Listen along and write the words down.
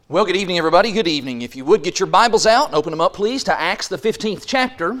Well, good evening, everybody. Good evening. If you would, get your Bibles out and open them up, please, to Acts, the 15th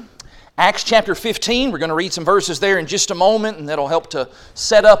chapter. Acts chapter 15, we're going to read some verses there in just a moment, and that'll help to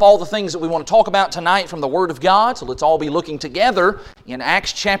set up all the things that we want to talk about tonight from the Word of God. So let's all be looking together in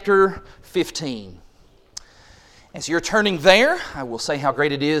Acts chapter 15. As you're turning there, I will say how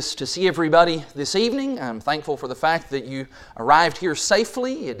great it is to see everybody this evening. I'm thankful for the fact that you arrived here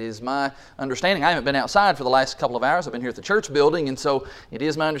safely. It is my understanding, I haven't been outside for the last couple of hours. I've been here at the church building, and so it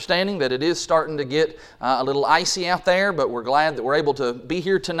is my understanding that it is starting to get a little icy out there, but we're glad that we're able to be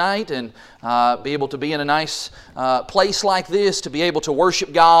here tonight and be able to be in a nice place like this, to be able to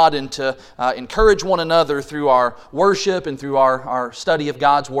worship God and to encourage one another through our worship and through our study of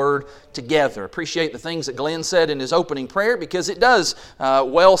God's Word together. Appreciate the things that Glenn said in his opening prayer, because it does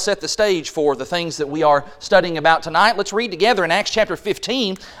well set the stage for the things that we are studying about tonight. Let's read together in Acts chapter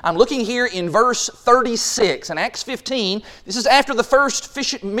 15. I'm looking here in verse 36. In Acts 15, this is after the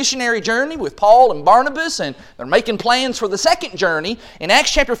first missionary journey with Paul and Barnabas, and they're making plans for the second journey. In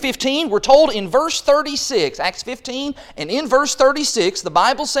Acts chapter 15, we're told in verse 36, Acts 15, and in verse 36, the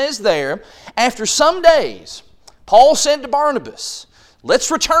Bible says there, after some days, Paul said to Barnabas,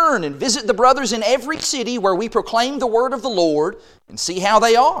 "Let's return and visit the brothers in every city where we proclaim the word of the Lord and see how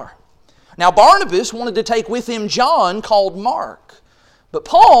they are." Now Barnabas wanted to take with him John called Mark, but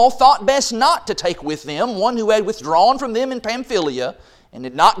Paul thought best not to take with them one who had withdrawn from them in Pamphylia and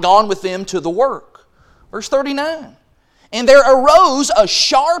had not gone with them to the work. Verse 39, and there arose a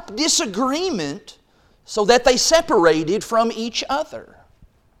sharp disagreement so that they separated from each other.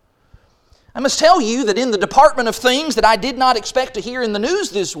 I must tell you that in the department of things that I did not expect to hear in the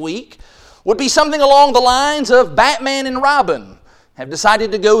news this week would be something along the lines of Batman and Robin have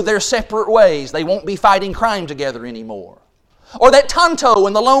decided to go their separate ways. They won't be fighting crime together anymore. Or that Tonto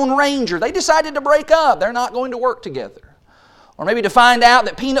and the Lone Ranger, they decided to break up. They're not going to work together. Or maybe to find out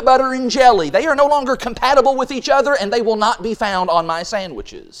that peanut butter and jelly, they are no longer compatible with each other and they will not be found on my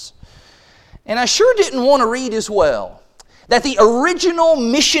sandwiches. And I sure didn't want to read as well that the original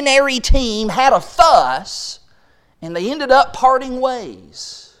missionary team had a fuss and they ended up parting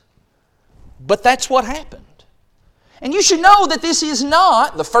ways. But that's what happened. And you should know that this is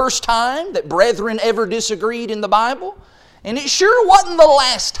not the first time that brethren ever disagreed in the Bible, and it sure wasn't the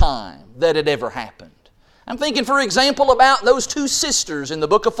last time that it ever happened. I'm thinking, for example, about those two sisters in the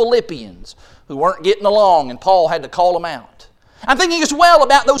book of Philippians who weren't getting along and Paul had to call them out. I'm thinking as well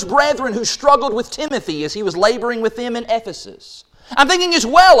about those brethren who struggled with Timothy as he was laboring with them in Ephesus. I'm thinking as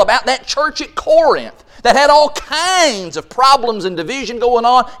well about that church at Corinth that had all kinds of problems and division going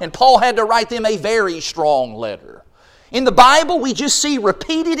on, and Paul had to write them a very strong letter. In the Bible, we just see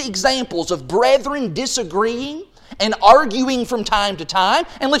repeated examples of brethren disagreeing and arguing from time to time,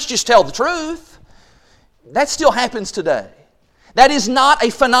 and let's just tell the truth, that still happens today. That is not a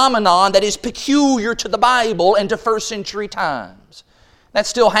phenomenon that is peculiar to the Bible and to first century times. That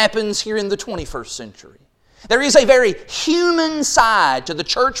still happens here in the 21st century. There is a very human side to the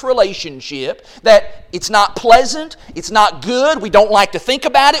church relationship that it's not pleasant, it's not good, we don't like to think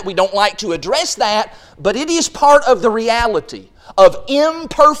about it, we don't like to address that, but it is part of the reality of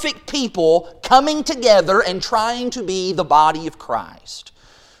imperfect people coming together and trying to be the body of Christ.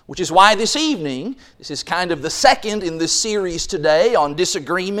 Which is why this evening, this is kind of the second in this series today on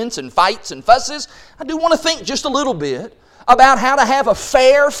disagreements and fights and fusses, I do want to think just a little bit about how to have a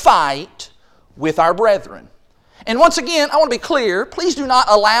fair fight with our brethren. And once again, I want to be clear, please do not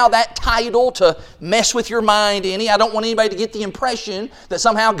allow that title to mess with your mind any. I don't want anybody to get the impression that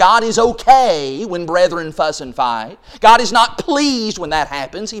somehow God is okay when brethren fuss and fight. God is not pleased when that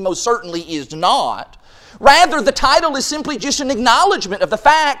happens. He most certainly is not. Rather, the title is simply just an acknowledgement of the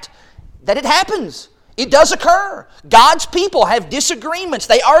fact that it happens. It does occur. God's people have disagreements.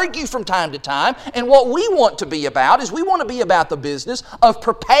 They argue from time to time. And what we want to be about is we want to be about the business of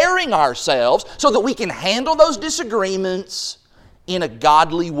preparing ourselves so that we can handle those disagreements in a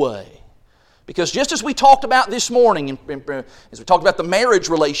godly way. Because just as we talked about this morning, as we talked about the marriage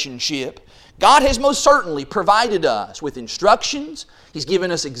relationship, God has most certainly provided us with instructions. He's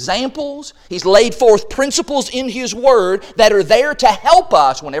given us examples. He's laid forth principles in His Word that are there to help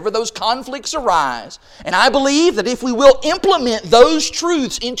us whenever those conflicts arise. And I believe that if we will implement those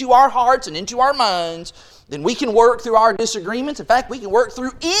truths into our hearts and into our minds, then we can work through our disagreements. In fact, we can work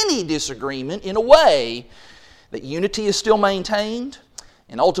through any disagreement in a way that unity is still maintained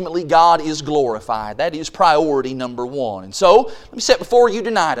and ultimately God is glorified. That is priority number one. And so, let me set before you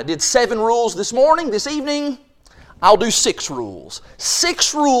tonight. I did 7 rules this morning. This evening, I'll do 6 rules.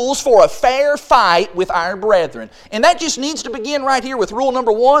 6 rules for a fair fight with our brethren. And that just needs to begin right here with rule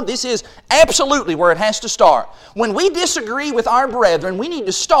number 1. This is absolutely where it has to start. When we disagree with our brethren, we need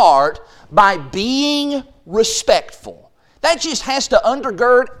to start by being respectful. That just has to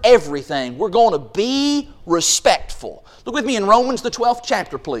undergird everything. We're going to be respectful. Look with me in Romans, the 12th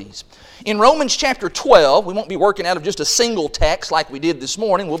chapter, please. In Romans chapter 12, we won't be working out of just a single text like we did this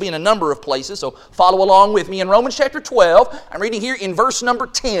morning. We'll be in a number of places, so follow along with me. In Romans chapter 12, I'm reading here in verse number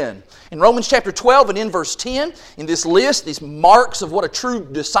 10. In Romans chapter 12 and in verse 10, in this list, these marks of what a true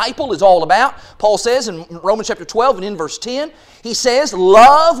disciple is all about, Paul says in Romans chapter 12 and in verse 10, he says,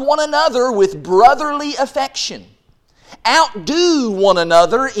 "Love one another with brotherly affection. Outdo one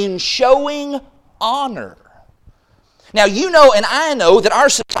another in showing honor." Now, you know and I know that our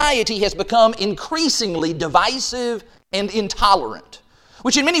society has become increasingly divisive and intolerant,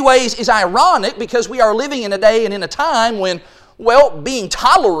 which in many ways is ironic because we are living in a day and in a time when, well, being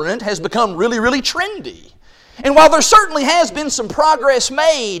tolerant has become really, really trendy. And while there certainly has been some progress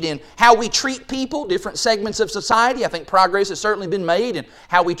made in how we treat people, different segments of society, I think progress has certainly been made in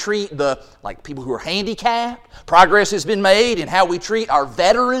how we treat people who are handicapped. Progress has been made in how we treat our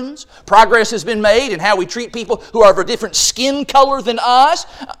veterans. Progress has been made in how we treat people who are of a different skin color than us.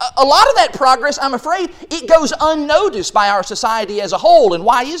 A lot of that progress, I'm afraid, it goes unnoticed by our society as a whole. And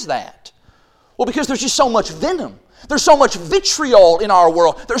why is that? Well, because there's just so much venom. There's so much vitriol in our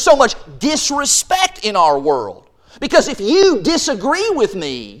world. There's so much disrespect in our world. Because if you disagree with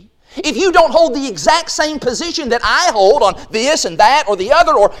me, if you don't hold the exact same position that I hold on this and that or the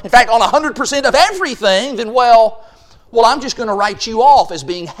other, or in fact on 100% of everything, then well, I'm just going to write you off as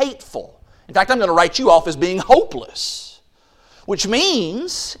being hateful. In fact, I'm going to write you off as being hopeless. Which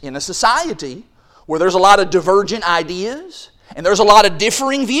means, in a society where there's a lot of divergent ideas, and there's a lot of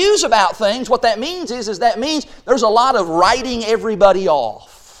differing views about things, what that means is that means there's a lot of writing everybody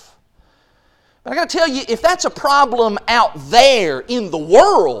off. But I got to tell you, if that's a problem out there in the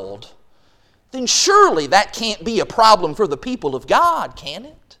world, then surely that can't be a problem for the people of God, can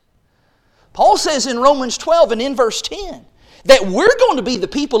it? Paul says in Romans 12 and in verse 10 that we're going to be the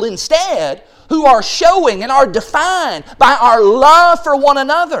people instead who are showing and are defined by our love for one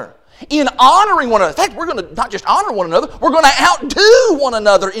another. In honoring one another. In fact, we're going to not just honor one another, we're going to outdo one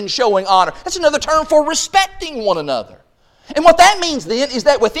another in showing honor. That's another term for respecting one another. And what that means then is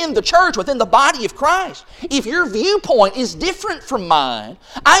that within the church, within the body of Christ, if your viewpoint is different from mine,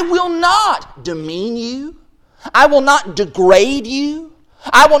 I will not demean you. I will not degrade you.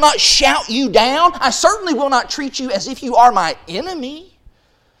 I will not shout you down. I certainly will not treat you as if you are my enemy.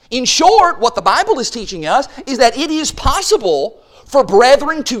 In short, what the Bible is teaching us is that it is possible for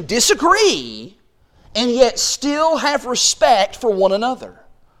brethren to disagree and yet still have respect for one another.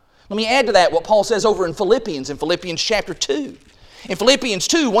 Let me add to that what Paul says over in Philippians chapter 2. In Philippians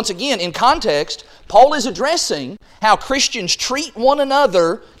 2, once again, in context, Paul is addressing how Christians treat one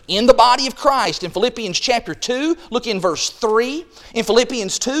another in the body of Christ. In Philippians chapter 2, look in verse 3. In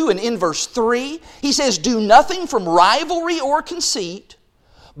Philippians 2 and in verse 3, he says, "Do nothing from rivalry or conceit,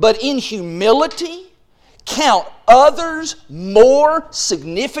 but in humility count others more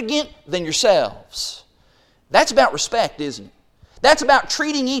significant than yourselves." That's about respect, isn't it? That's about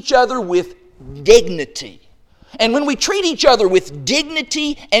treating each other with dignity. And when we treat each other with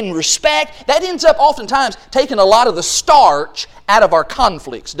dignity and respect, that ends up oftentimes taking a lot of the starch out of our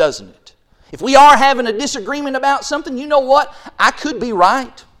conflicts, doesn't it? If we are having a disagreement about something, you know what? I could be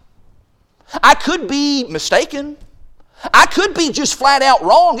right. I could be mistaken. I could be just flat out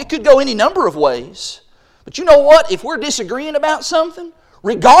wrong. It could go any number of ways. But you know what? If we're disagreeing about something,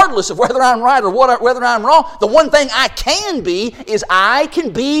 regardless of whether I'm right or whether I'm wrong, the one thing I can be is I can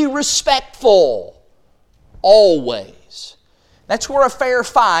be respectful. Always. That's where a fair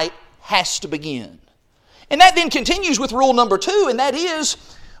fight has to begin. And that then continues with rule number 2, and that is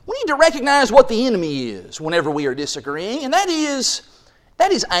we need to recognize what the enemy is whenever we are disagreeing, and that is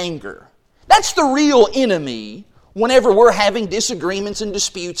anger. That's the real enemy whenever we're having disagreements and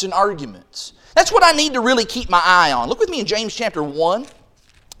disputes and arguments. That's what I need to really keep my eye on. Look with me in James chapter 1.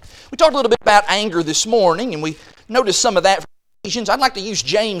 We talked a little bit about anger this morning, and we noticed some of that from Ephesians. I'd like to use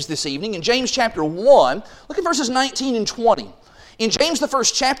James this evening. In James chapter 1, look at verses 19 and 20. In James, the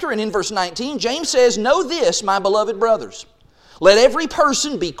first chapter, and in verse 19, James says, "Know this, my beloved brothers. Let every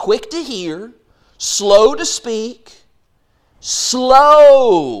person be quick to hear, slow to speak,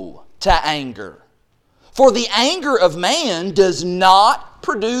 slow to anger. For the anger of man does not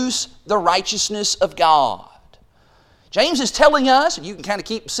produce the righteousness of God." James is telling us, and you can kind of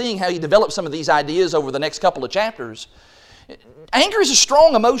keep seeing how he develops some of these ideas over the next couple of chapters, anger is a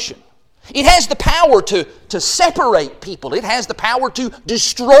strong emotion. It has the power to separate people. It has the power to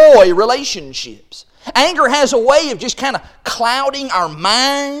destroy relationships. Anger has a way of just kind of clouding our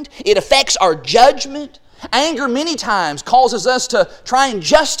mind. It affects our judgment. Anger many times causes us to try and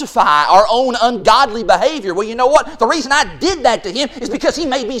justify our own ungodly behavior. Well, you know what? The reason I did that to him is because he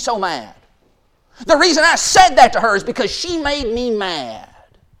made me so mad. The reason I said that to her is because she made me mad.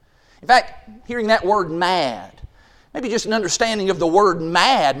 In fact, hearing that word mad, maybe just an understanding of the word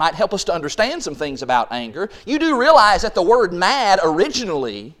mad might help us to understand some things about anger. You do realize that the word mad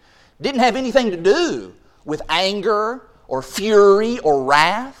originally didn't have anything to do with anger or fury or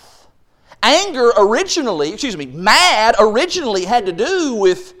wrath. Mad originally had to do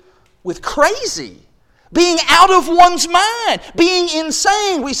with crazy. Being out of one's mind, being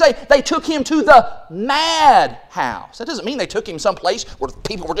insane. We say they took him to the madhouse. That doesn't mean they took him someplace where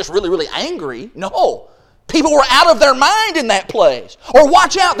people were just really, really angry. No. People were out of their mind in that place. Or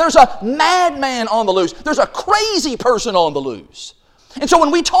watch out, there's a madman on the loose. There's a crazy person on the loose. And so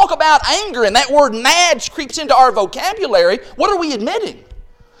when we talk about anger and that word mad creeps into our vocabulary, what are we admitting?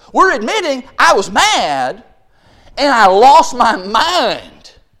 We're admitting I was mad and I lost my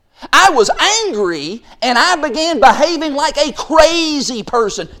mind. I was angry and I began behaving like a crazy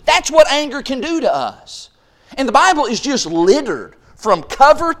person. That's what anger can do to us. And the Bible is just littered from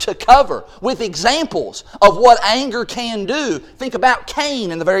cover to cover with examples of what anger can do. Think about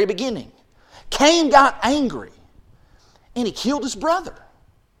Cain in the very beginning. Cain got angry and he killed his brother.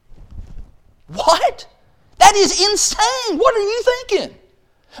 What? That is insane. What are you thinking?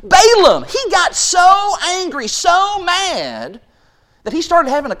 Balaam, he got so angry, so mad, that he started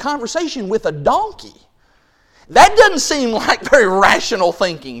having a conversation with a donkey. That doesn't seem like very rational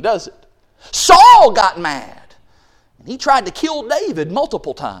thinking, does it? Saul got mad, and he tried to kill David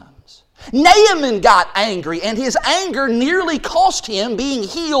multiple times. Naaman got angry, and his anger nearly cost him being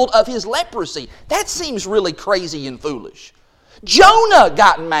healed of his leprosy. That seems really crazy and foolish. Jonah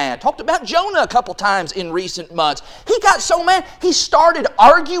got mad. Talked about Jonah a couple times in recent months. He got so mad, he started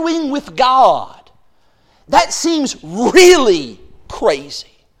arguing with God. That seems really crazy.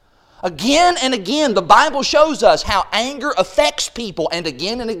 Again and again, the Bible shows us how anger affects people. And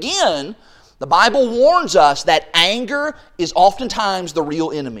again, the Bible warns us that anger is oftentimes the real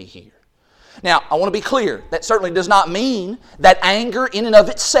enemy here. Now, I want to be clear. That certainly does not mean that anger in and of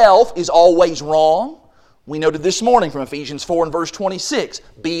itself is always wrong. We noted this morning from Ephesians 4 and verse 26,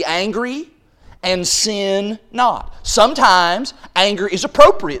 be angry and sin not. Sometimes anger is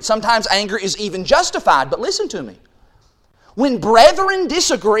appropriate. Sometimes anger is even justified. But listen to me. When brethren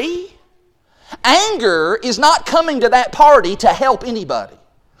disagree, anger is not coming to that party to help anybody.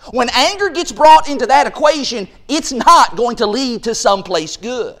 When anger gets brought into that equation, it's not going to lead to someplace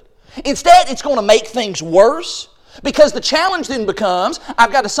good. Instead, it's going to make things worse, because the challenge then becomes,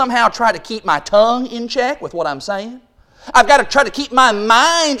 I've got to somehow try to keep my tongue in check with what I'm saying. I've got to try to keep my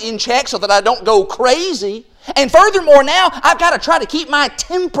mind in check so that I don't go crazy. And furthermore now, I've got to try to keep my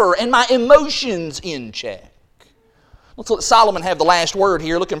temper and my emotions in check. Let's let Solomon have the last word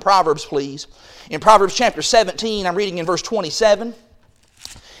here. Look in Proverbs, please. In Proverbs chapter 17, I'm reading in verse 27.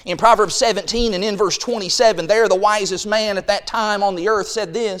 In Proverbs 17 and in verse 27, there the wisest man at that time on the earth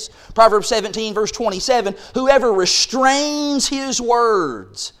said this. Proverbs 17, verse 27, whoever restrains his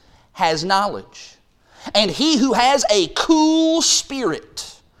words has knowledge, and he who has a cool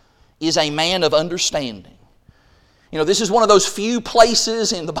spirit is a man of understanding. You know, this is one of those few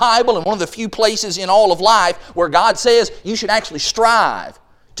places in the Bible and one of the few places in all of life where God says you should actually strive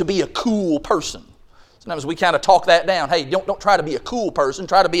to be a cool person. Sometimes we kind of talk that down. Hey, don't try to be a cool person,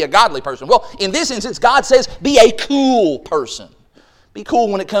 try to be a godly person. Well, in this instance, God says be a cool person. Be cool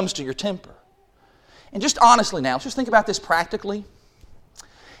when it comes to your temper. And just honestly now, let's just think about this practically.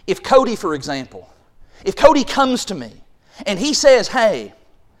 If Cody, for example, if Cody comes to me and he says, hey,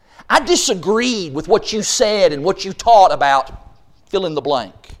 I disagreed with what you said and what you taught about fill in the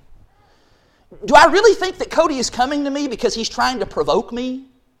blank. Do I really think that Cody is coming to me because he's trying to provoke me?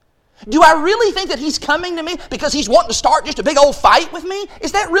 Do I really think that he's coming to me because he's wanting to start just a big old fight with me?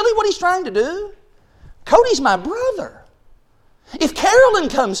 Is that really what he's trying to do? Cody's my brother. If Carolyn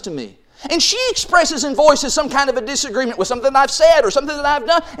comes to me and she expresses and voices some kind of a disagreement with something that I've said or something that I've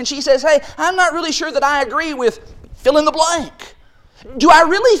done, and she says, hey, I'm not really sure that I agree with fill in the blank. Do I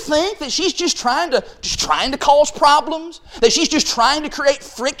really think that she's just trying to cause problems? That she's just trying to create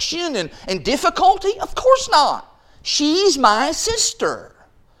friction and difficulty? Of course not. She's my sister.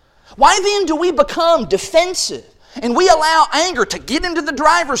 Why then do we become defensive and we allow anger to get into the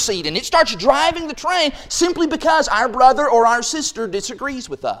driver's seat and it starts driving the train simply because our brother or our sister disagrees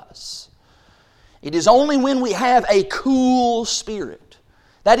with us? It is only when we have a cool spirit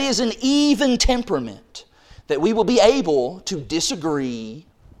That is an even temperament, that we will be able to disagree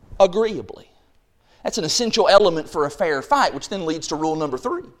agreeably. That's an essential element for a fair fight, which then leads to rule number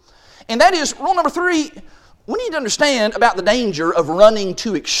 3. And that is, rule number 3, we need to understand about the danger of running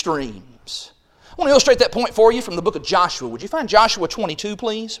to extremes. I want to illustrate that point for you from the book of Joshua. Would you find Joshua 22,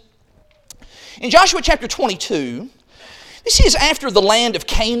 please? In Joshua chapter 22, this is after the land of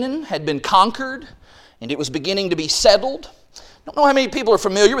Canaan had been conquered and it was beginning to be settled. I don't know how many people are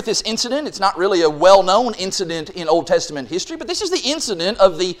familiar with this incident. It's not really a well-known incident in Old Testament history, but this is the incident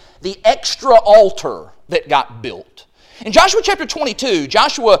of the extra altar that got built. In Joshua chapter 22,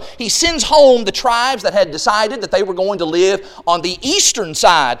 Joshua, he sends home the tribes that had decided that they were going to live on the eastern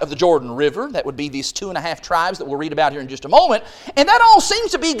side of the Jordan River. That would be these 2.5 tribes that we'll read about here in just a moment. And that all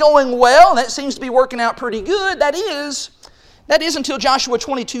seems to be going well, and that seems to be working out pretty good. That is until Joshua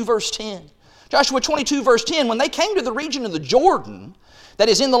 22 verse 10. Joshua 22 verse 10, when they came to the region of the Jordan, that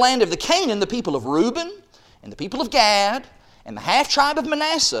is in the land of the Canaan, the people of Reuben and the people of Gad and the half-tribe of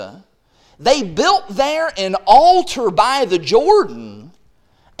Manasseh, they built there an altar by the Jordan,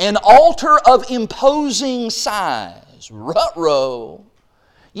 an altar of imposing size. Ruh-roh.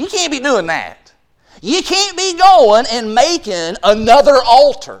 You can't be doing that. You can't be going and making another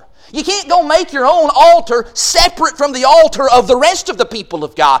altar. You can't go make your own altar separate from the altar of the rest of the people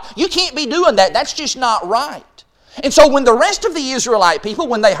of God. You can't be doing that. That's just not right. And so when the rest of the Israelite people,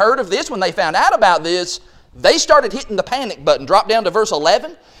 when they heard of this, when they found out about this, they started hitting the panic button. Drop down to verse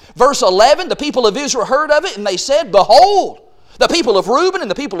 11. Verse 11, the people of Israel heard of it and they said, "Behold, the people of Reuben and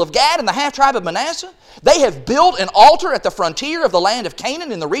the people of Gad and the half-tribe of Manasseh, they have built an altar at the frontier of the land of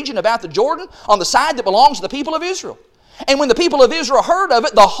Canaan in the region about the Jordan on the side that belongs to the people of Israel." And when the people of Israel heard of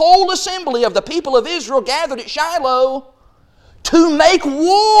it, the whole assembly of the people of Israel gathered at Shiloh to make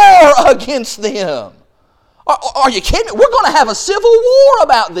war against them. Are you kidding me? We're going to have a civil war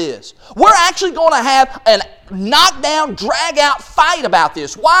about this. We're actually going to have a knockdown, drag-out fight about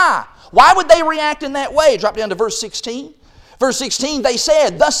this. Why? Why would they react in that way? Drop down to verse 16. Verse 16, they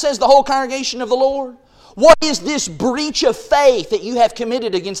said, "Thus says the whole congregation of the Lord, what is this breach of faith that you have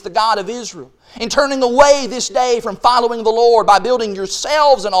committed against the God of Israel, in turning away this day from following the Lord by building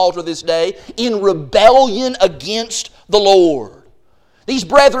yourselves an altar this day in rebellion against the Lord?" These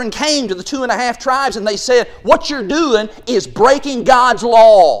brethren came to the 2.5 tribes and they said, what you're doing is breaking God's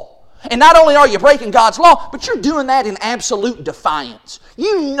law. And not only are you breaking God's law, but you're doing that in absolute defiance.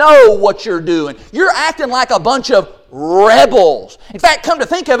 You know what you're doing. You're acting like a bunch of rebels. In fact, come to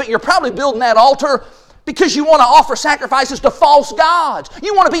think of it, you're probably building that altar because you want to offer sacrifices to false gods.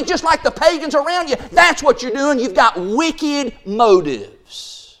 You want to be just like the pagans around you. That's what you're doing. You've got wicked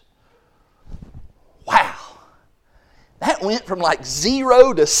motives. Wow. That went from like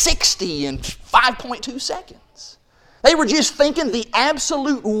 0 to 60 in 5.2 seconds. They were just thinking the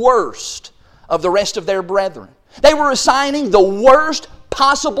absolute worst of the rest of their brethren. They were assigning the worst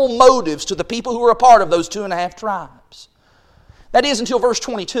possible motives to the people who were a part of those 2.5 tribes. That is until verse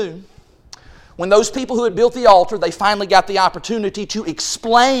 22. When those people who had built the altar, they finally got the opportunity to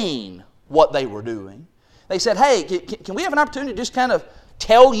explain what they were doing. They said, "Hey, can we have an opportunity to just kind of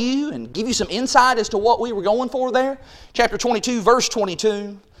tell you and give you some insight as to what we were going for there?" Chapter 22, verse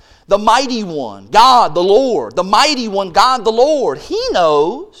 22. "The mighty one, God the Lord, the mighty one, God the Lord, He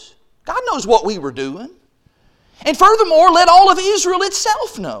knows." God knows what we were doing. "And furthermore, let all of Israel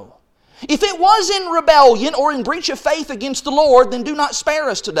itself know. If it was in rebellion or in breach of faith against the Lord, then do not spare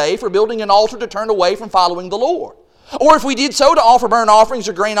us today for building an altar to turn away from following the Lord. Or if we did so to offer burnt offerings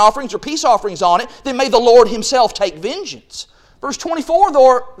or grain offerings or peace offerings on it, then may the Lord Himself take vengeance." Verse 24,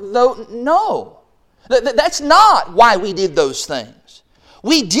 though no. That's not why we did those things.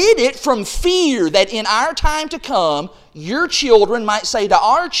 We did it from fear that in our time to come, your children might say to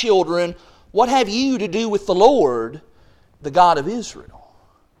our children, "What have you to do with the Lord, the God of Israel?"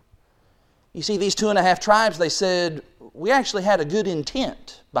 You see, these 2.5 tribes, they said, we actually had a good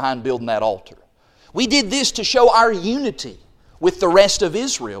intent behind building that altar. We did this to show our unity with the rest of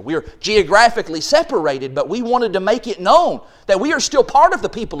Israel. We are geographically separated, but we wanted to make it known that we are still part of the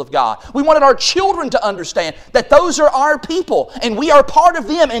people of God. We wanted our children to understand that those are our people, and we are part of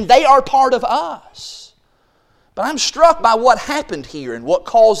them, and they are part of us. But I'm struck by what happened here and what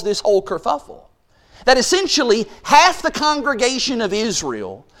caused this whole kerfuffle. That essentially half the congregation of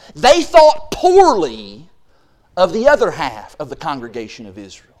Israel, they thought poorly of the other half of the congregation of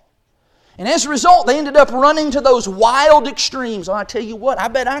Israel. And as a result, they ended up running to those wild extremes. Oh, I tell you what, I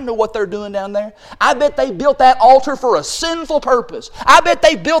bet I know what they're doing down there. I bet they built that altar for a sinful purpose. I bet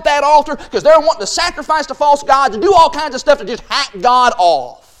they built that altar because they're wanting to sacrifice to false gods and do all kinds of stuff to just hack God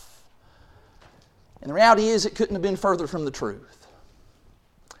off. And the reality is it couldn't have been further from the truth.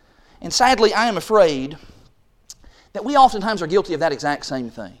 And sadly, I am afraid that we oftentimes are guilty of that exact same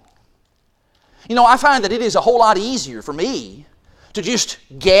thing. You know, I find that it is a whole lot easier for me to just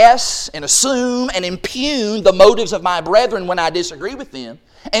guess and assume and impugn the motives of my brethren when I disagree with them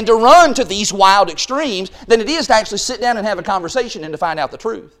and to run to these wild extremes than it is to actually sit down and have a conversation and to find out the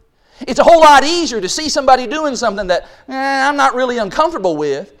truth. It's a whole lot easier to see somebody doing something that I'm not really uncomfortable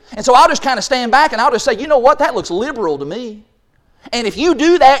with, and so I'll just kind of stand back and I'll just say, you know what, that looks liberal to me. And if you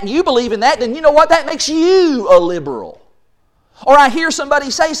do that and you believe in that, then you know what, that makes you a liberal. Or I hear somebody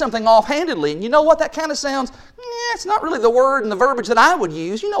say something offhandedly, and you know what, that kind of sounds, it's not really the word and the verbiage that I would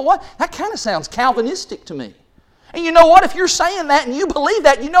use. You know what, that kind of sounds Calvinistic to me. And you know what, if you're saying that and you believe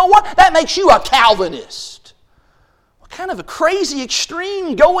that, you know what, that makes you a Calvinist. What kind of a crazy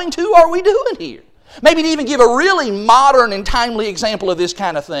extreme going to are we doing here? Maybe to even give a really modern and timely example of this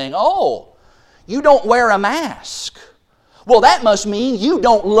kind of thing. Oh, you don't wear a mask. Well, that must mean you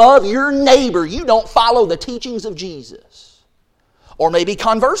don't love your neighbor. You don't follow the teachings of Jesus. Or maybe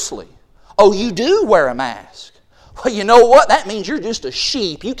conversely, oh, you do wear a mask. Well, you know what? That means you're just a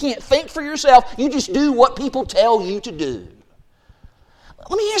sheep. You can't think for yourself. You just do what people tell you to do.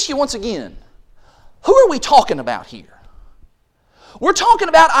 Let me ask you once again, who are we talking about here? We're talking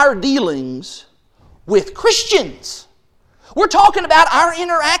about our dealings with Christians. We're talking about our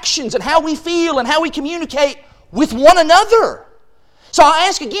interactions and how we feel and how we communicate with one another. So I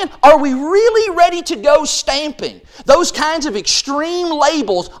ask again, are we really ready to go stamping those kinds of extreme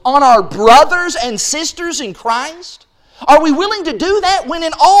labels on our brothers and sisters in Christ? Are we willing to do that when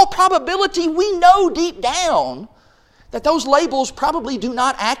in all probability we know deep down that those labels probably do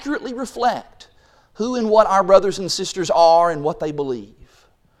not accurately reflect who and what our brothers and sisters are and what they believe?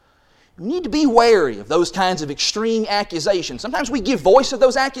 We need to be wary of those kinds of extreme accusations. Sometimes we give voice to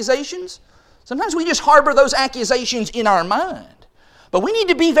those accusations. Sometimes we just harbor those accusations in our mind. But we need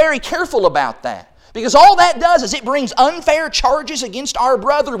to be very careful about that, because all that does is it brings unfair charges against our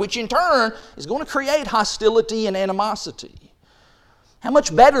brother, which in turn is going to create hostility and animosity. How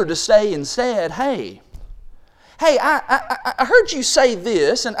much better to say instead, hey, I heard you say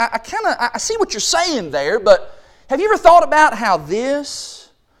this, and I see what you're saying there, but have you ever thought about how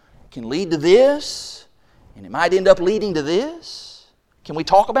this can lead to this, and it might end up leading to this? Can we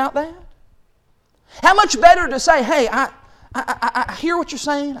talk about that? How much better to say, hey, I hear what you're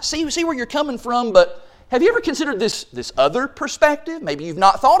saying, I see where you're coming from, but have you ever considered this other perspective? Maybe you've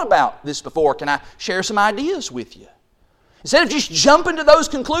not thought about this before. Can I share some ideas with you? Instead of just jumping to those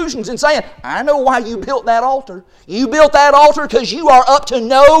conclusions and saying, I know why you built that altar. You built that altar because you are up to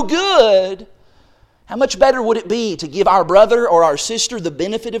no good. How much better would it be to give our brother or our sister the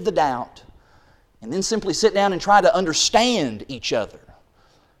benefit of the doubt and then simply sit down and try to understand each other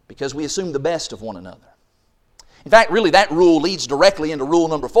because we assume the best of one another? In fact, really that rule leads directly into rule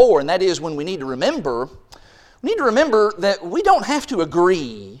number 4, and that is when we need to remember that we don't have to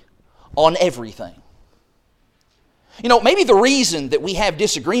agree on everything. You know, maybe the reason that we have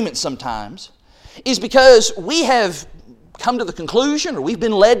disagreements sometimes is because we have come to the conclusion, or we've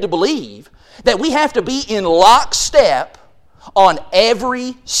been led to believe, that we have to be in lockstep on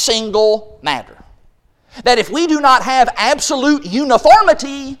every single matter. That if we do not have absolute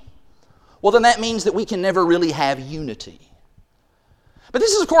uniformity, well, then that means that we can never really have unity. But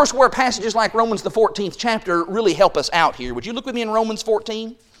this is, of course, where passages like Romans, the 14th chapter, really help us out here. Would you look with me in Romans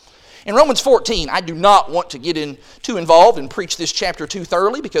 14? In Romans 14, I do not want to get too involved and preach this chapter too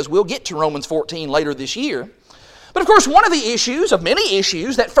thoroughly, because we'll get to Romans 14 later this year. But, of course, one of the issues, of many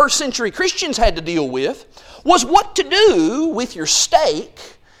issues, that first century Christians had to deal with was what to do with your steak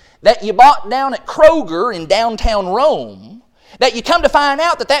that you bought down at Kroger in downtown Rome, that you come to find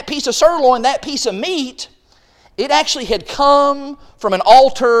out that piece of sirloin, that piece of meat, it actually had come from an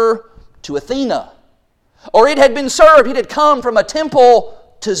altar to Athena. Or it had been served, it had come from a temple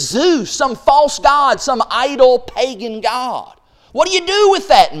to Zeus, some false god, some idol pagan god. What do you do with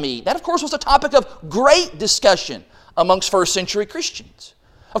that meat? That, of course, was a topic of great discussion amongst first century Christians.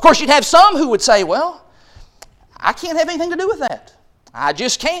 Of course, you'd have some who would say, well, I can't have anything to do with that. I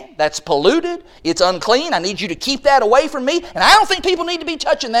just can't. That's polluted. It's unclean. I need you to keep that away from me. And I don't think people need to be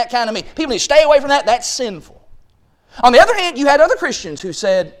touching that kind of meat. People need to stay away from that. That's sinful. On the other hand, you had other Christians who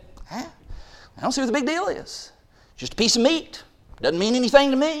said, I don't see what the big deal is. Just a piece of meat. Doesn't mean anything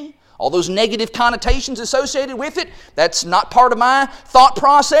to me. All those negative connotations associated with it, that's not part of my thought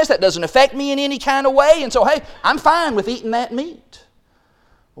process. That doesn't affect me in any kind of way. And so, hey, I'm fine with eating that meat.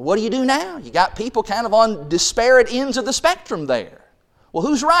 Well, what do you do now? You got people kind of on disparate ends of the spectrum there. Well,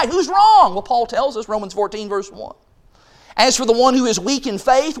 who's right? Who's wrong? Well, Paul tells us, Romans 14, verse 1. As for the one who is weak in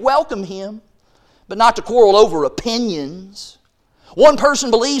faith, welcome him, but not to quarrel over opinions. One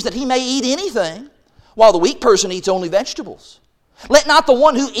person believes that he may eat anything, while the weak person eats only vegetables. Let not the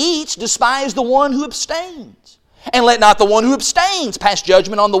one who eats despise the one who abstains. And let not the one who abstains pass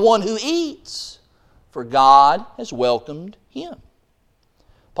judgment on the one who eats, for God has welcomed him.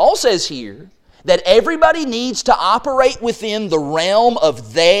 Paul says here that everybody needs to operate within the realm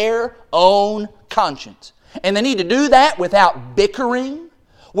of their own conscience. And they need to do that without bickering,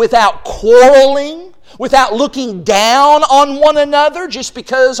 without quarreling, without looking down on one another just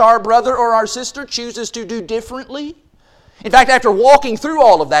because our brother or our sister chooses to do differently. In fact, after walking through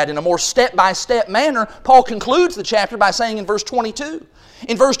all of that in a more step-by-step manner, Paul concludes the chapter by saying in verse 22.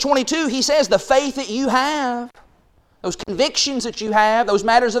 In verse 22, he says, the faith that you have, those convictions that you have, those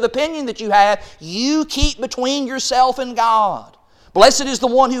matters of opinion that you have, you keep between yourself and God. Blessed is the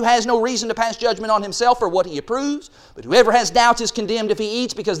one who has no reason to pass judgment on himself for what he approves, but whoever has doubts is condemned if he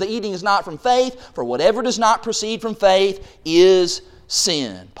eats, because the eating is not from faith, for whatever does not proceed from faith is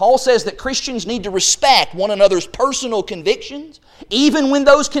sin. Paul says that Christians need to respect one another's personal convictions, even when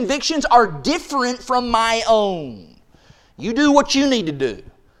those convictions are different from my own. You do what you need to do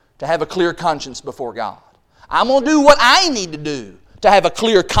to have a clear conscience before God. I'm going to do what I need to do to have a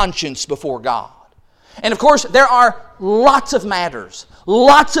clear conscience before God. And of course, there are lots of matters,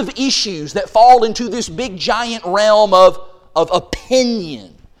 lots of issues that fall into this big giant realm of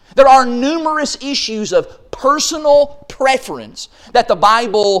opinion. There are numerous issues of personal preference that the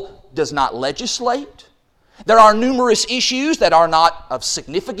Bible does not legislate. There are numerous issues that are not of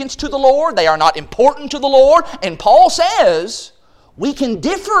significance to the Lord. They are not important to the Lord. And Paul says we can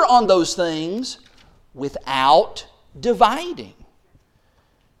differ on those things without dividing.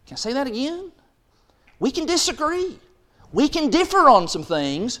 Can I say that again? We can disagree. We can differ on some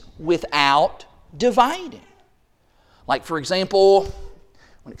things without dividing. Like, for example,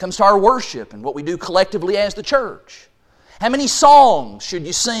 when it comes to our worship and what we do collectively as the church. How many songs should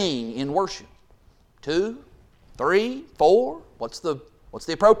you sing in worship? 2, 3, 4? What's the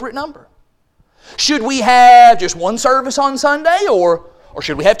appropriate number? Should we have just one service on Sunday, or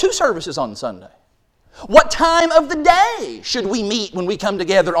should we have 2 services on Sunday? What time of the day should we meet when we come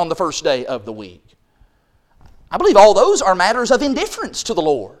together on the first day of the week? I believe all those are matters of indifference to the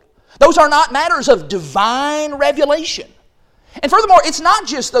Lord. Those are not matters of divine revelation. And furthermore, it's not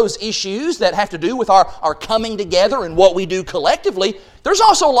just those issues that have to do with our coming together and what we do collectively. There's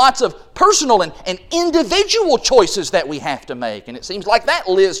also lots of personal and individual choices that we have to make. And it seems like that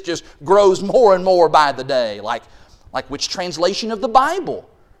list just grows more and more by the day. Like which translation of the Bible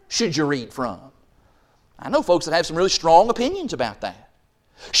should you read from? I know folks that have some really strong opinions about that.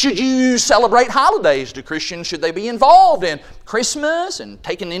 Should you celebrate holidays? Should they be involved in Christmas and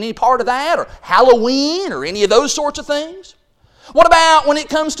taking any part of that, or Halloween, or any of those sorts of things? What about when it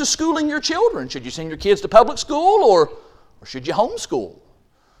comes to schooling your children? Should you send your kids to public school, or should you homeschool?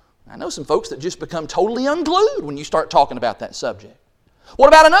 I know some folks that just become totally unglued when you start talking about that subject. What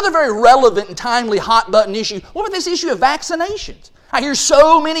about another very relevant and timely hot-button issue? What about this issue of vaccinations? I hear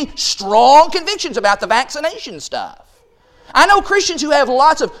so many strong convictions about the vaccination stuff. I know Christians who have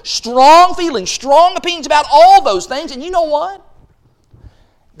lots of strong feelings, strong opinions about all those things, and you know what?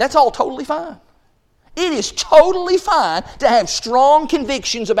 That's all totally fine. It is totally fine to have strong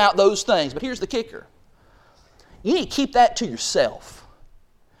convictions about those things. But here's the kicker. You need to keep that to yourself.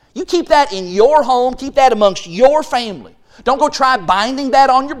 You keep that in your home, keep that amongst your family. Don't go try binding that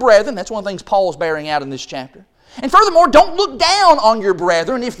on your brethren. That's one of the things Paul's bearing out in this chapter. And furthermore, don't look down on your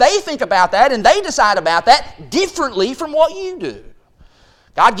brethren if they think about that and they decide about that differently from what you do.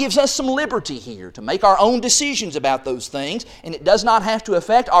 God gives us some liberty here to make our own decisions about those things, and it does not have to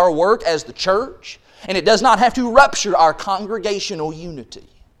affect our work as the church, and it does not have to rupture our congregational unity.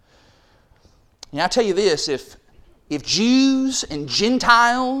 And I tell you this, if Jews and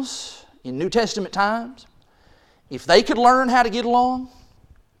Gentiles in New Testament times, if they could learn how to get along,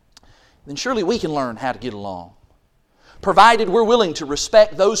 then surely we can learn how to get along, provided we're willing to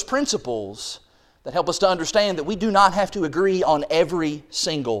respect those principles that help us to understand that we do not have to agree on every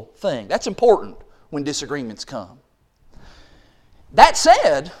single thing. That's important when disagreements come. That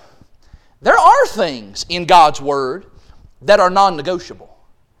said, there are things in God's Word that are non-negotiable.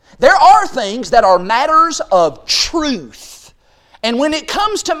 There are things that are matters of truth. And when it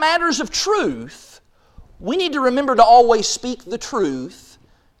comes to matters of truth, we need to remember to always speak the truth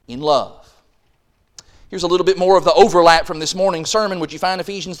in love. Here's a little bit more of the overlap from this morning's sermon. Would you find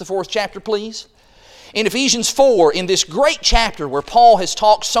Ephesians, the 4th chapter, please? In Ephesians 4, in this great chapter where Paul has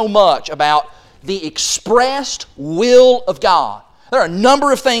talked so much about the expressed will of God, There are a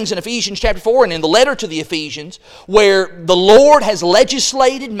number of things in Ephesians chapter 4 and in the letter to the Ephesians where the Lord has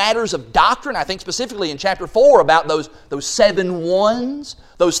legislated matters of doctrine. I think specifically in chapter 4 about those 7 ones,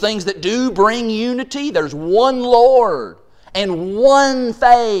 those things that do bring unity. There's one Lord and one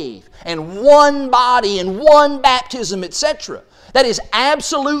faith and one body and one baptism, etc. That is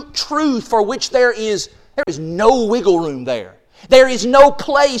absolute truth for which there is no wiggle room there. There is no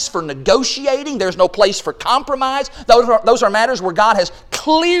place for negotiating. There's no place for compromise. Those are matters where God has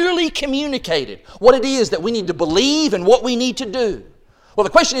clearly communicated what it is that we need to believe and what we need to do. Well, the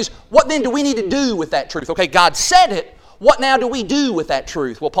question is, what then do we need to do with that truth? Okay, God said it. What now do we do with that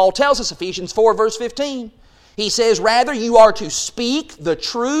truth? Well, Paul tells us, Ephesians 4, verse 15. He says, rather, you are to speak the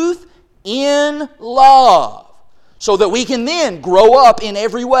truth in love, so that we can then grow up in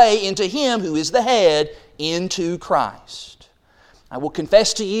every way into Him who is the head, into Christ. I will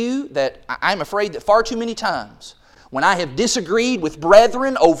confess to you that I'm afraid that far too many times when I have disagreed with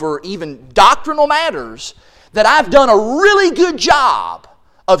brethren over even doctrinal matters, that I've done a really good job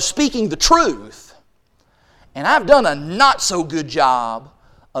of speaking the truth, and I've done a not so good job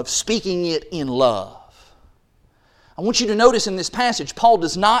of speaking it in love. I want you to notice in this passage, Paul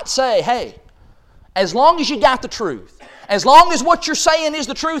does not say, hey, as long as you got the truth, as long as what you're saying is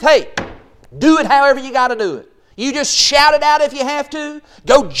the truth, hey, do it however you got to do it. You just shout it out if you have to.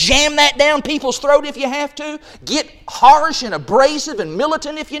 Go jam that down people's throat if you have to. Get harsh and abrasive and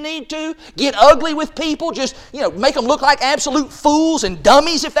militant if you need to. Get ugly with people. Just, make them look like absolute fools and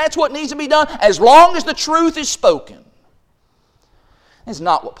dummies if that's what needs to be done, as long as the truth is spoken. That's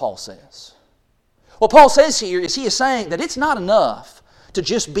not what Paul says. What Paul says here is he is saying that it's not enough to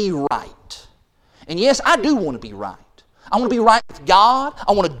just be right. And yes, I do want to be right. I want to be right with God.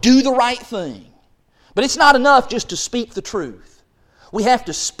 I want to do the right thing. But it's not enough just to speak the truth. We have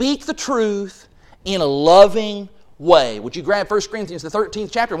to speak the truth in a loving way. Would you grab 1 Corinthians, the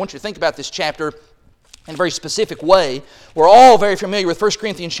 13th chapter? I want you to think about this chapter in a very specific way. We're all very familiar with 1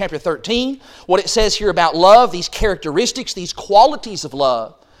 Corinthians chapter 13, what it says here about love, these characteristics, these qualities of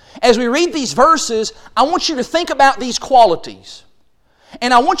love. As we read these verses, I want you to think about these qualities.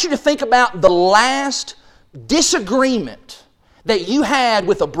 And I want you to think about the last disagreement that you had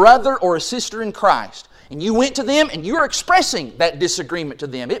with a brother or a sister in Christ, and you went to them and you are expressing that disagreement to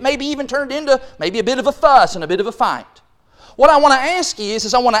them. It may be even turned into maybe a bit of a fuss and a bit of a fight. What I want to ask you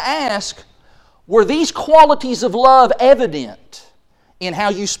is I want to ask, were these qualities of love evident in how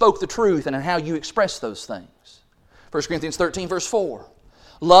you spoke the truth and in how you expressed those things? 1 Corinthians 13, verse 4.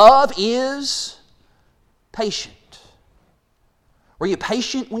 Love is patient. Were you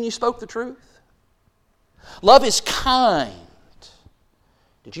patient when you spoke the truth? Love is kind.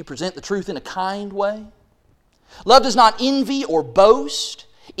 Did you present the truth in a kind way? Love does not envy or boast.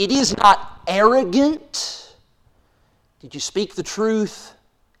 It is not arrogant. Did you speak the truth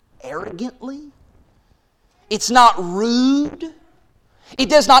arrogantly? It's not rude. It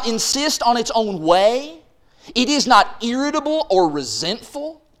does not insist on its own way. It is not irritable or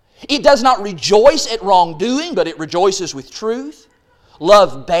resentful. It does not rejoice at wrongdoing, but it rejoices with truth.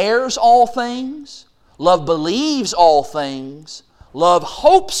 Love bears all things. Love believes all things. Love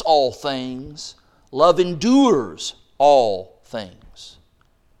hopes all things. Love endures all things.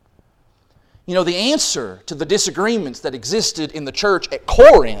 The answer to the disagreements that existed in the church at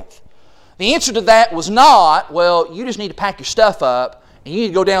Corinth, the answer to that was not, well, you just need to pack your stuff up and you need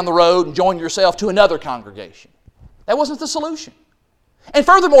to go down the road and join yourself to another congregation. That wasn't the solution. And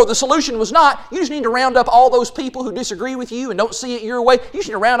furthermore, the solution was not, you just need to round up all those people who disagree with you and don't see it your way. You just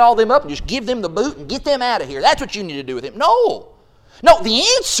need to round all them up and just give them the boot and get them out of here. That's what you need to do with them. No, the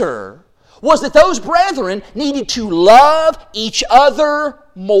answer was that those brethren needed to love each other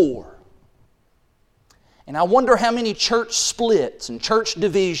more. And I wonder how many church splits and church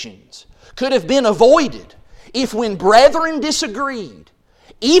divisions could have been avoided if when brethren disagreed,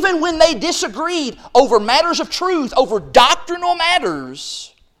 even when they disagreed over matters of truth, over doctrinal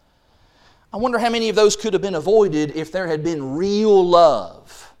matters, I wonder how many of those could have been avoided if there had been real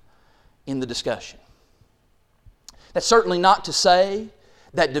love in the discussion. That's certainly not to say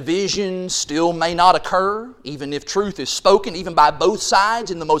that division still may not occur, even if truth is spoken, even by both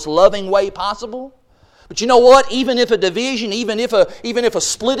sides in the most loving way possible. But you know what? Even if a division, even if a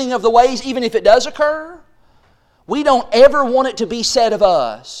splitting of the ways, even if it does occur, we don't ever want it to be said of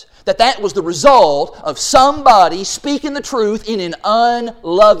us that that was the result of somebody speaking the truth in an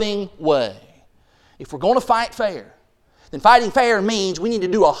unloving way. If we're going to fight fair, then fighting fair means we need to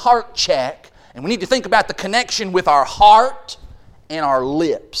do a heart check, and we need to think about the connection with our heart and our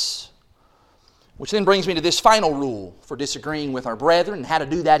lips. Which then brings me to this final rule for disagreeing with our brethren and how to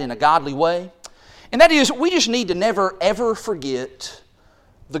do that in a godly way. And that is, we just need to never, ever forget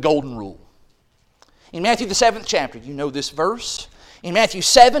the golden rule. In Matthew the 7th chapter, you know this verse. In Matthew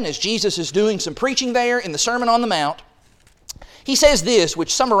 7, as Jesus is doing some preaching there in the Sermon on the Mount, he says this,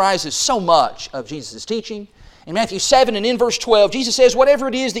 which summarizes so much of Jesus' teaching. In Matthew 7 and in verse 12, Jesus says, "Whatever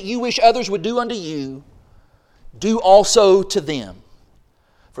it is that you wish others would do unto you, do also to them.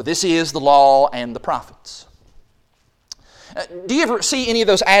 For this is the law and the prophets." Do you ever see any of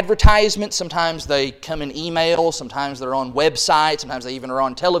those advertisements? Sometimes they come in email, sometimes they're on websites, sometimes they even are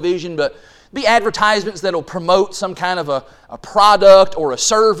on television, but be advertisements that will promote some kind of a product or a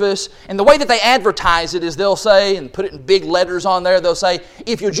service. And the way that they advertise it is they'll say, and put it in big letters on there, they'll say,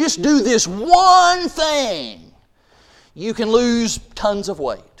 if you just do this one thing, you can lose tons of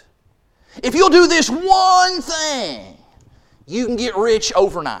weight. If you'll do this one thing, you can get rich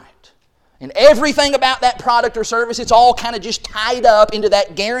overnight. And everything about that product or service, it's all kind of just tied up into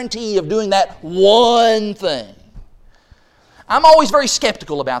that guarantee of doing that one thing. I'm always very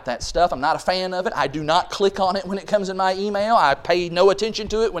skeptical about that stuff. I'm not a fan of it. I do not click on it when it comes in my email. I pay no attention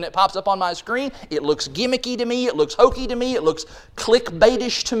to it when it pops up on my screen. It looks gimmicky to me. It looks hokey to me. It looks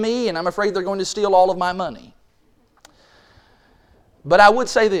clickbaitish to me, and I'm afraid they're going to steal all of my money. But I would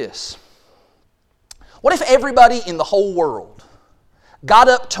say this. What if everybody in the whole world got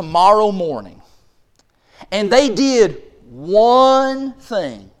up tomorrow morning and they did one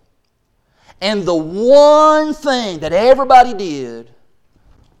thing, and the one thing that everybody did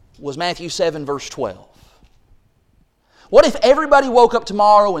was Matthew 7 verse 12? What if everybody woke up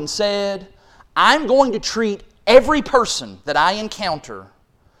tomorrow and said, I'm going to treat every person that I encounter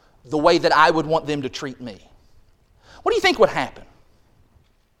the way that I would want them to treat me? What do you think would happen?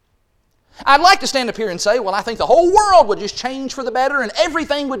 I'd like to stand up here and say, well, I think the whole world would just change for the better and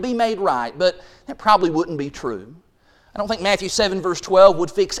everything would be made right, but that probably wouldn't be true. I don't think Matthew 7 verse 12 would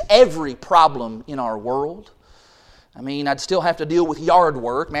fix every problem in our world. I mean, I'd still have to deal with yard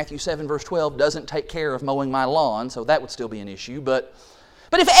work. Matthew 7 verse 12 doesn't take care of mowing my lawn, so that would still be an issue. But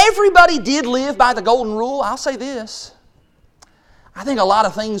if everybody did live by the golden rule, I'll say this. I think a lot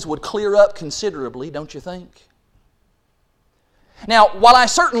of things would clear up considerably, don't you think? Now, while I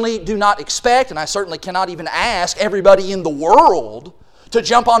certainly do not expect, and I certainly cannot even ask everybody in the world to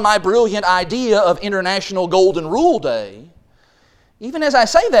jump on my brilliant idea of International Golden Rule Day, even as I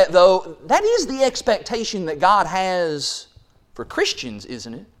say that, though, that is the expectation that God has for Christians,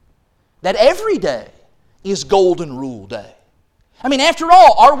 isn't it? That every day is Golden Rule Day. I mean, after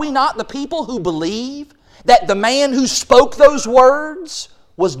all, are we not the people who believe that the man who spoke those words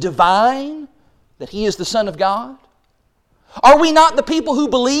was divine, that he is the Son of God? Are we not the people who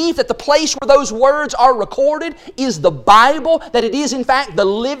believe that the place where those words are recorded is the Bible, that it is in fact the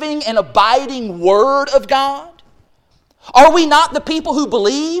living and abiding Word of God? Are we not the people who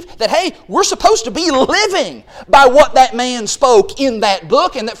believe that, hey, we're supposed to be living by what that man spoke in that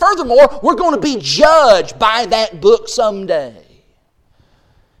book, and that furthermore, we're going to be judged by that book someday?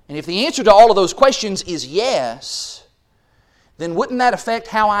 And if the answer to all of those questions is yes, then wouldn't that affect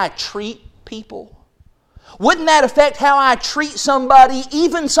how I treat people? Wouldn't that affect how I treat somebody,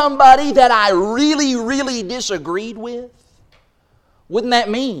 even somebody that I really, really disagreed with? Wouldn't that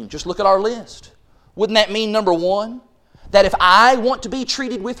mean, just look at our list, wouldn't that mean, number one, that if I want to be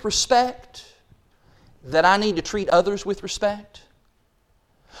treated with respect, that I need to treat others with respect?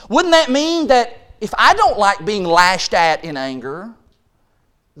 Wouldn't that mean that if I don't like being lashed at in anger,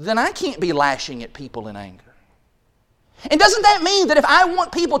 then I can't be lashing at people in anger? And doesn't that mean that if I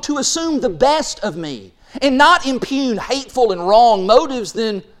want people to assume the best of me and not impugn hateful and wrong motives,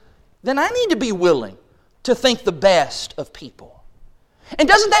 then I need to be willing to think the best of people? And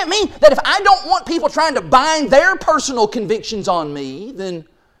doesn't that mean that if I don't want people trying to bind their personal convictions on me, then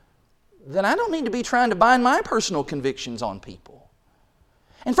I don't need to be trying to bind my personal convictions on people?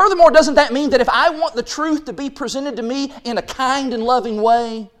 And furthermore, doesn't that mean that if I want the truth to be presented to me in a kind and loving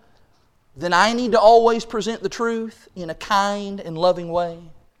way, then I need to always present the truth in a kind and loving way?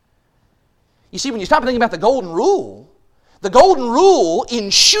 You see, when you stop thinking about the golden rule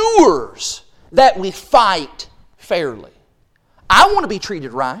ensures that we fight fairly. I want to be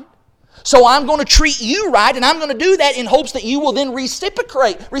treated right, so I'm going to treat you right, and I'm going to do that in hopes that you will then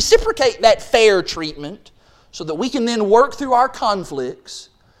reciprocate that fair treatment so that we can then work through our conflicts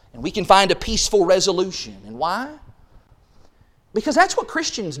and we can find a peaceful resolution. And why? Because that's what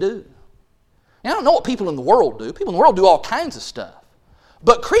Christians do. Now, I don't know what people in the world do. People in the world do all kinds of stuff.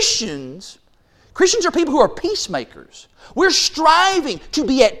 But Christians are people who are peacemakers. We're striving to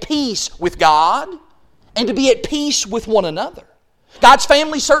be at peace with God and to be at peace with one another. God's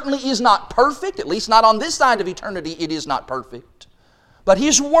family certainly is not perfect, at least not on this side of eternity it is not perfect. But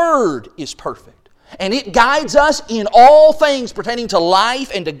His Word is perfect. And it guides us in all things pertaining to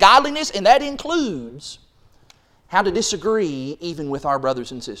life and to godliness, and that includes how to disagree even with our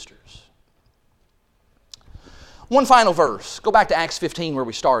brothers and sisters. One final verse. Go back to Acts 15 where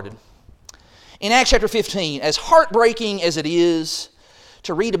we started. In Acts chapter 15, as heartbreaking as it is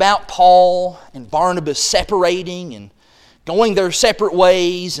to read about Paul and Barnabas separating and going their separate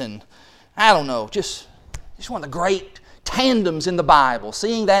ways, and I don't know, just one of the great tandems in the Bible,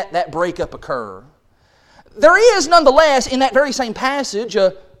 seeing that breakup occur. There is nonetheless in that very same passage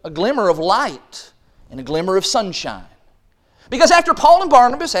a glimmer of light and a glimmer of sunshine. Because after Paul and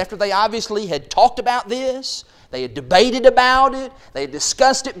Barnabas, after they obviously had talked about this, they had debated about it, they had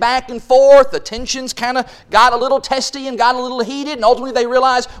discussed it back and forth, the tensions kind of got a little testy and got a little heated, and ultimately they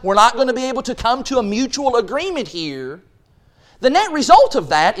realized we're not going to be able to come to a mutual agreement here. The net result of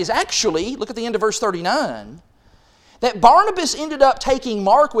that is actually, look at the end of verse 39, that Barnabas ended up taking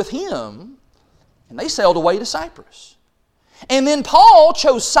Mark with him, and they sailed away to Cyprus. And then Paul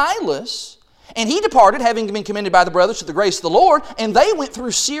chose Silas, and he departed, having been commended by the brothers to the grace of the Lord, and they went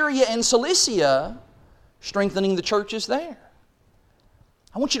through Syria and Cilicia, strengthening the churches there.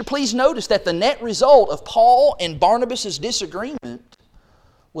 I want you to please notice that the net result of Paul and Barnabas' disagreement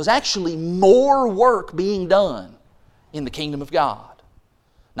was actually more work being done in the kingdom of God,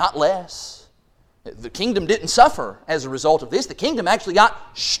 not less. The kingdom didn't suffer as a result of this. The kingdom actually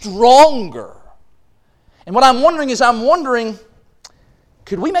got stronger. And what I'm wondering,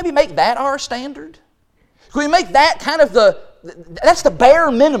 could we maybe make that our standard? Could we make that kind of that's the bare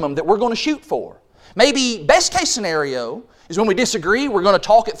minimum that we're going to shoot for? Maybe best case scenario is when we disagree, we're going to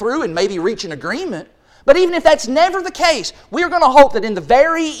talk it through and maybe reach an agreement. But even if that's never the case, we are going to hope that in the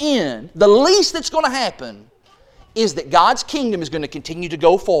very end, the least that's going to happen is that God's kingdom is going to continue to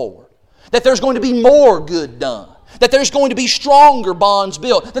go forward. That there's going to be more good done. That there's going to be stronger bonds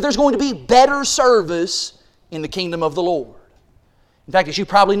built. That there's going to be better service in the kingdom of the Lord. In fact, as you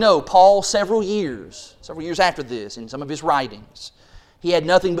probably know, Paul, several years after this, in some of his writings, he had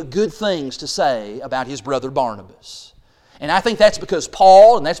nothing but good things to say about his brother Barnabas. And I think that's because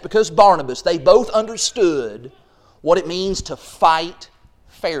Paul and that's because Barnabas, they both understood what it means to fight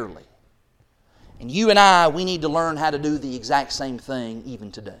fairly. And you and I, we need to learn how to do the exact same thing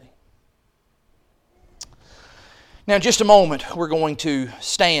even today. Now, in just a moment, we're going to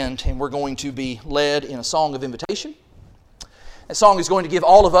stand and we're going to be led in a song of invitation. That song is going to give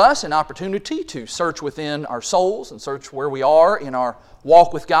all of us an opportunity to search within our souls and search where we are in our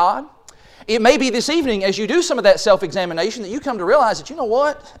walk with God. It may be this evening, as you do some of that self-examination, that you come to realize that, you know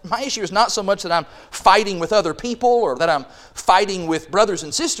what? My issue is not so much that I'm fighting with other people or that I'm fighting with brothers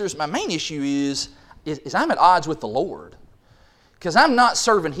and sisters. My main issue is I'm at odds with the Lord because I'm not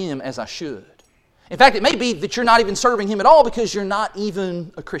serving Him as I should. In fact, it may be that you're not even serving Him at all because you're not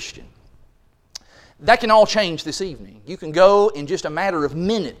even a Christian. That can all change this evening. You can go in just a matter of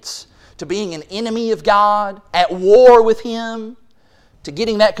minutes to being an enemy of God, at war with Him, to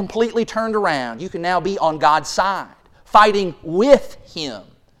getting that completely turned around. You can now be on God's side, fighting with Him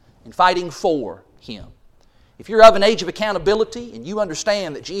and fighting for Him. If you're of an age of accountability and you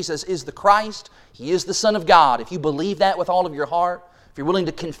understand that Jesus is the Christ, He is the Son of God, if you believe that with all of your heart, if you're willing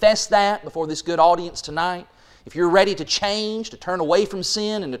to confess that before this good audience tonight, if you're ready to change, to turn away from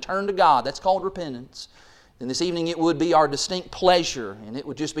sin and to turn to God, that's called repentance, then this evening it would be our distinct pleasure and it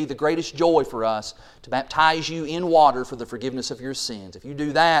would just be the greatest joy for us to baptize you in water for the forgiveness of your sins. If you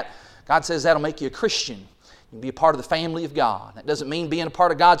do that, God says that'll make you a Christian. You can be a part of the family of God. That doesn't mean being a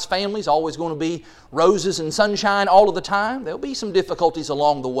part of God's family is always going to be roses and sunshine all of the time. There'll be some difficulties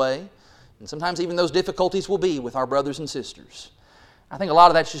along the way. And sometimes even those difficulties will be with our brothers and sisters. I think a lot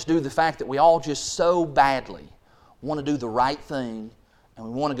of that's just due to the fact that we all just so badly want to do the right thing and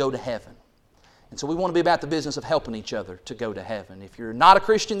we want to go to heaven. And so we want to be about the business of helping each other to go to heaven. If you're not a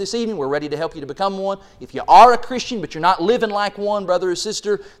Christian this evening, we're ready to help you to become one. If you are a Christian but you're not living like one, brother or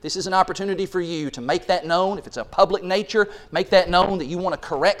sister, this is an opportunity for you to make that known. If it's a public nature, make that known that you want to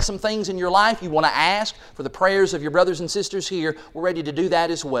correct some things in your life. You want to ask for the prayers of your brothers and sisters here. We're ready to do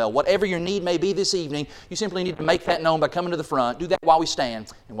that as well. Whatever your need may be this evening, you simply need to make that known by coming to the front. Do that while we stand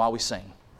and while we sing.